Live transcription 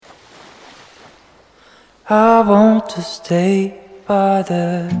I want to stay by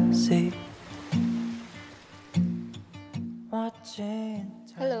the sea, watching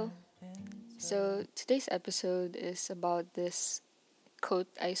Hello. time. So today's episode is about this quote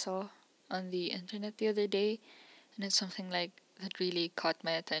I saw on the internet the other day, and it's something like that really caught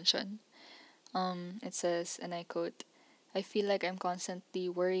my attention. It says, and I quote, "I feel like I'm constantly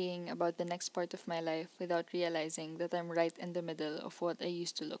worrying about the next part of my life without realizing that I'm right in the middle of what I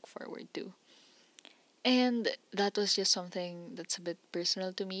used to look forward to." And that was just something that's a bit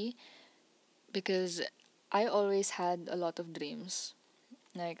personal to me because I always had a lot of dreams.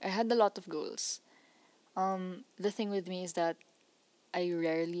 Like I had a lot of goals. The thing with me is that I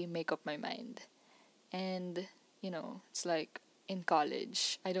rarely make up my mind. And, it's like in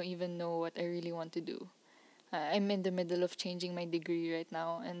college, I don't even know what I really want to do. I'm in the middle of changing my degree right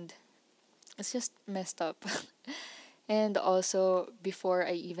now, and it's just messed up. And also, before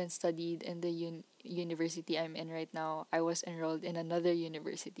I even studied in the university I'm in right now, I was enrolled in another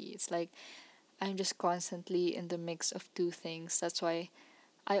university. It's like I'm just constantly in the mix of two things. That's why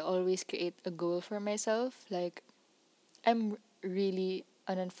I always create a goal for myself. Like, I'm really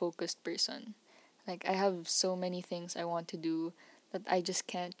an unfocused person. Like I have so many things I want to do that I just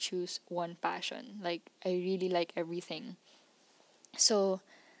can't choose one passion. Like I really like everything. So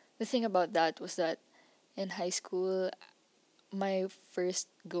the thing about that was that in high school my first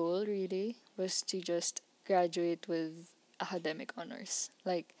goal really was to just graduate with academic honors.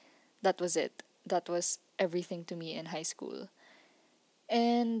 Like that was it. That was everything to me in high school.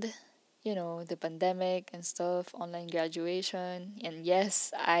 And the pandemic and stuff, online graduation, and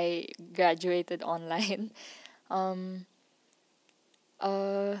yes, I graduated online. Um,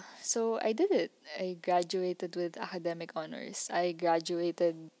 so I did it. I graduated with academic honors. I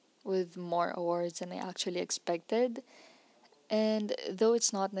graduated with more awards than I actually expected. And though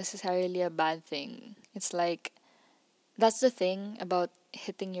it's not necessarily a bad thing, it's like that's the thing about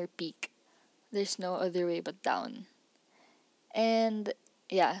hitting your peak. There's no other way but down. And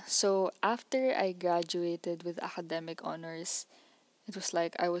yeah, so after I graduated with academic honors, it was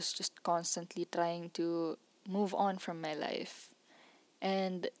like I was just constantly trying to move on from my life.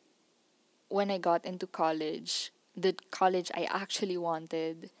 And when I got into college, the college I actually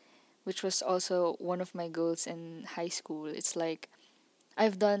wanted, which was also one of my goals in high school, it's like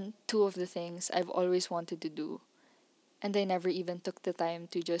I've done two of the things I've always wanted to do, and I never even took the time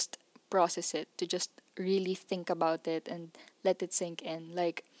to just process it, to just really think about it and let it sink in.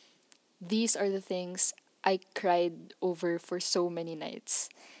 Like, these are the things I cried over for so many nights.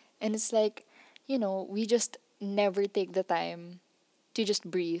 And it's like, we just never take the time to just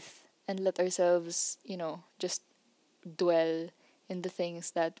breathe and let ourselves, just dwell in the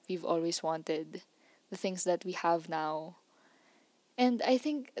things that we've always wanted, the things that we have now. And I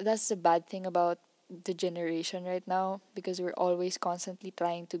think that's the bad thing about the generation right now because we're always constantly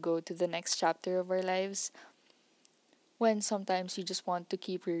trying to go to the next chapter of our lives when sometimes you just want to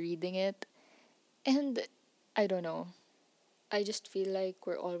keep rereading it. And I don't know. I just feel like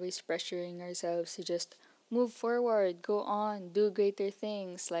we're always pressuring ourselves to just move forward, go on, do greater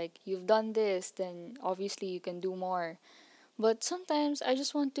things. Like, you've done this, then obviously you can do more. But sometimes I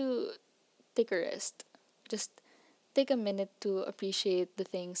just want to take a rest. Just take a minute to appreciate the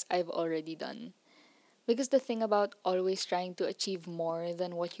things I've already done. Because the thing about always trying to achieve more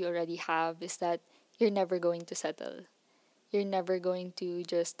than what you already have is that you're never going to settle. You're never going to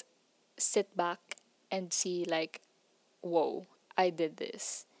just sit back and see, like, whoa, I did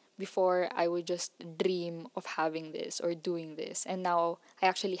this. Before, I would just dream of having this or doing this, and now I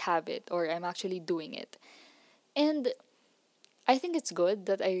actually have it or I'm actually doing it. And I think it's good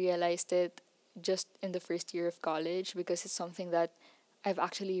that I realized it just in the first year of college because it's something that I've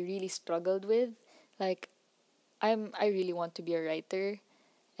actually really struggled with. Like, I really want to be a writer,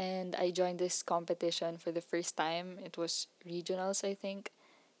 and I joined this competition for the first time. It was regionals, I think,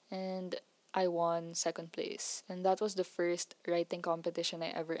 and I won second place. And that was the first writing competition I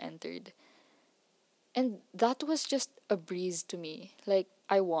ever entered. And that was just a breeze to me. Like,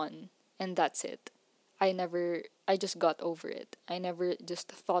 I won, and that's it. I just got over it. I never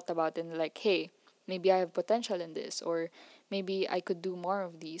just thought about it and, like, hey, maybe I have potential in this, or maybe I could do more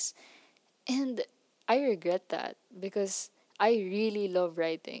of these. And I regret that because I really love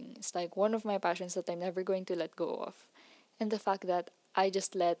writing. It's like one of my passions that I'm never going to let go of. And the fact that I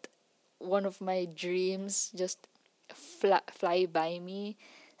just let one of my dreams just fly by me,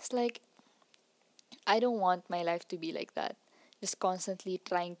 it's like I don't want my life to be like that. Just constantly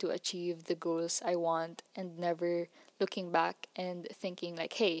trying to achieve the goals I want and never looking back and thinking,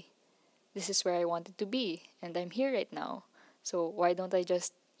 like, hey, this is where I wanted to be and I'm here right now. So why don't I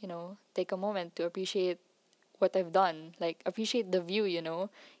just, take a moment to appreciate what I've done. Like, appreciate the view, you know?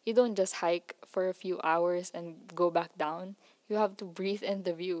 You don't just hike for a few hours and go back down. You have to breathe in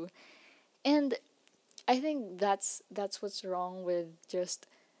the view. And I think that's what's wrong with just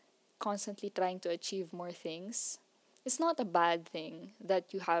constantly trying to achieve more things. It's not a bad thing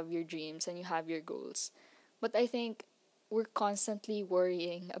that you have your dreams and you have your goals. But I think we're constantly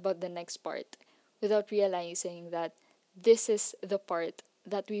worrying about the next part without realizing that this is the part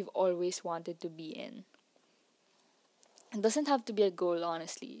that we've always wanted to be in. It doesn't have to be a goal,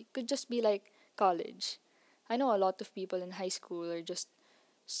 honestly. It could just be like college. I know a lot of people in high school are just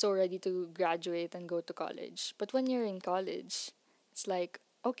so ready to graduate and go to college. But when you're in college, it's like,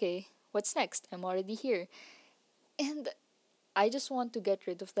 okay, what's next? I'm already here. And I just want to get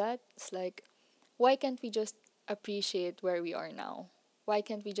rid of that. It's like, why can't we just appreciate where we are now? Why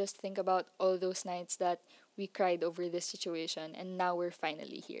can't we just think about all those nights that we cried over this situation and now we're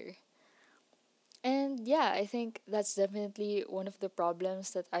finally here? And yeah, I think that's definitely one of the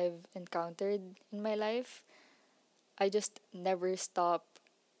problems that I've encountered in my life. I just never stop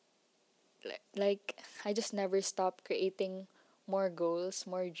I just never stop creating more goals,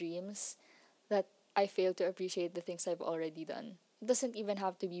 more dreams that I fail to appreciate the things I've already done. It doesn't even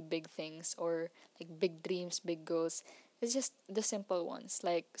have to be big things or like big dreams, big goals. It's just the simple ones.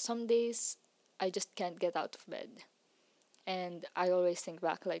 Like some days I just can't get out of bed. And I always think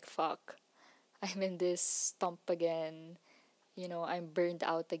back like fuck. I'm in this stump again. I'm burned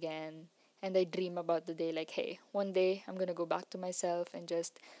out again. And I dream about the day like, hey, one day I'm gonna go back to myself and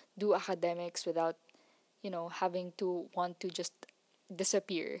just do academics without, having to want to just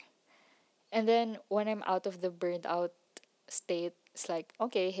disappear. And then when I'm out of the burned out state, it's like,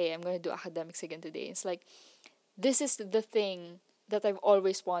 okay, hey, I'm gonna do academics again today. It's like this is the thing that I've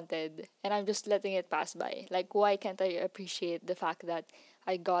always wanted and I'm just letting it pass by. Like why can't I appreciate the fact that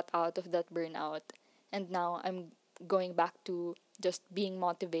I got out of that burnout and now I'm going back to just being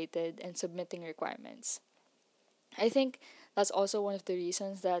motivated and submitting requirements. I think that's also one of the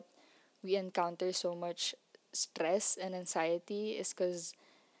reasons that we encounter so much stress and anxiety is because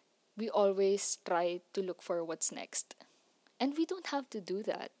we always try to look for what's next. And we don't have to do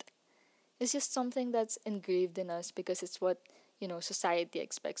that. It's just something that's engraved in us because it's what, society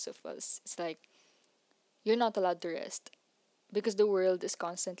expects of us. It's like you're not allowed to rest because the world is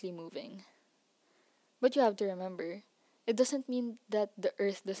constantly moving. But you have to remember, it doesn't mean that the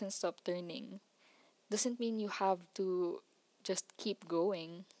earth doesn't stop turning. Doesn't mean you have to just keep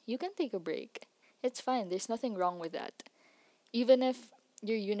going. You can take a break. It's fine. There's nothing wrong with that. Even if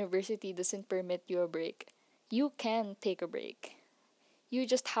your university doesn't permit you a break, you can take a break. You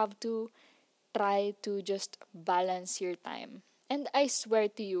just have to try to just balance your time. And I swear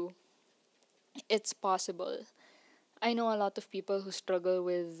to you, it's possible. I know a lot of people who struggle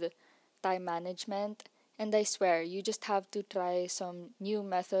with time management, and I swear you just have to try some new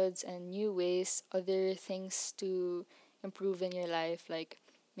methods and new ways, other things to improve in your life, like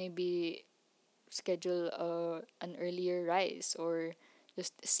maybe schedule an earlier rise or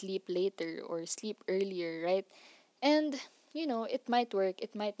just sleep later or sleep earlier, right? And it might work,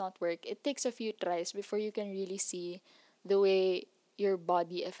 it might not work. It takes a few tries before you can really see the way your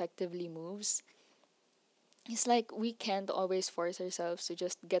body effectively moves. It's like we can't always force ourselves to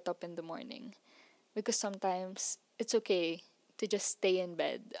just get up in the morning because sometimes it's okay to just stay in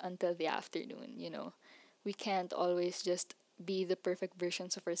bed until the afternoon. We can't always just be the perfect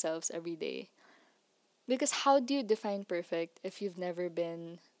versions of ourselves every day. Because how do you define perfect if you've never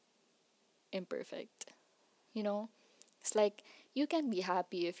been imperfect? You know? It's like you can be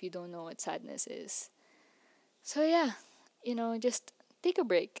happy if you don't know what sadness is. So yeah, just take a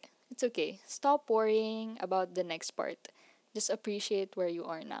break. It's okay. Stop worrying about the next part. Just appreciate where you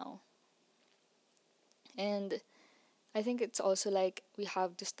are now. And I think it's also like we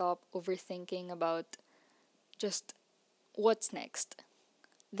have to stop overthinking about just what's next.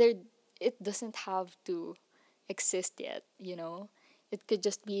 There it doesn't have to exist yet. It could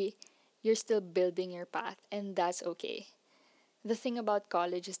just be you're still building your path and that's okay. The thing about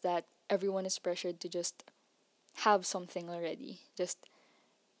college is that everyone is pressured to just have something already. Just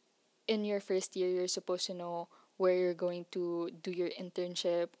in your first year, you're supposed to know where you're going to do your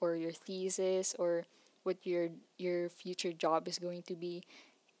internship or your thesis or what your future job is going to be.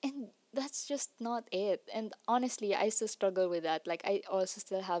 And that's just not it. And honestly, I still struggle with that. Like I also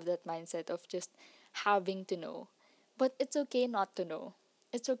still have that mindset of just having to know. But it's okay not to know.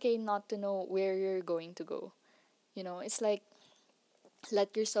 It's okay not to know where you're going to go. It's like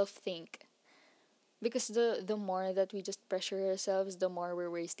let yourself think because the more that we just pressure ourselves, the more we're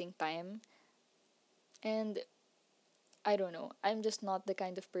wasting time. And I don't know. I'm just not the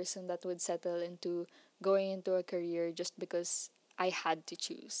kind of person that would settle into going into a career just because I had to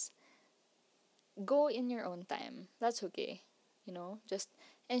choose. Go in your own time. That's okay. Just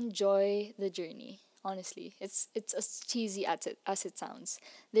enjoy the journey. Honestly, it's as cheesy as it sounds.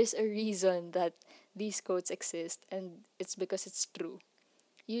 There's a reason that these quotes exist, and it's because it's true.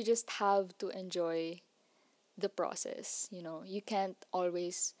 You just have to enjoy the process. You can't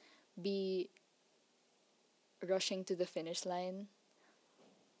always be rushing to the finish line.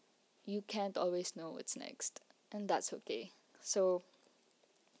 You can't always know what's next, and that's okay. So,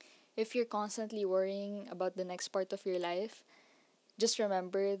 if you're constantly worrying about the next part of your life, just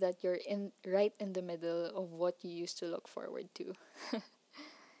remember that you're in right in the middle of what you used to look forward to.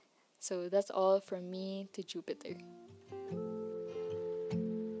 So that's all from me to Jupiter.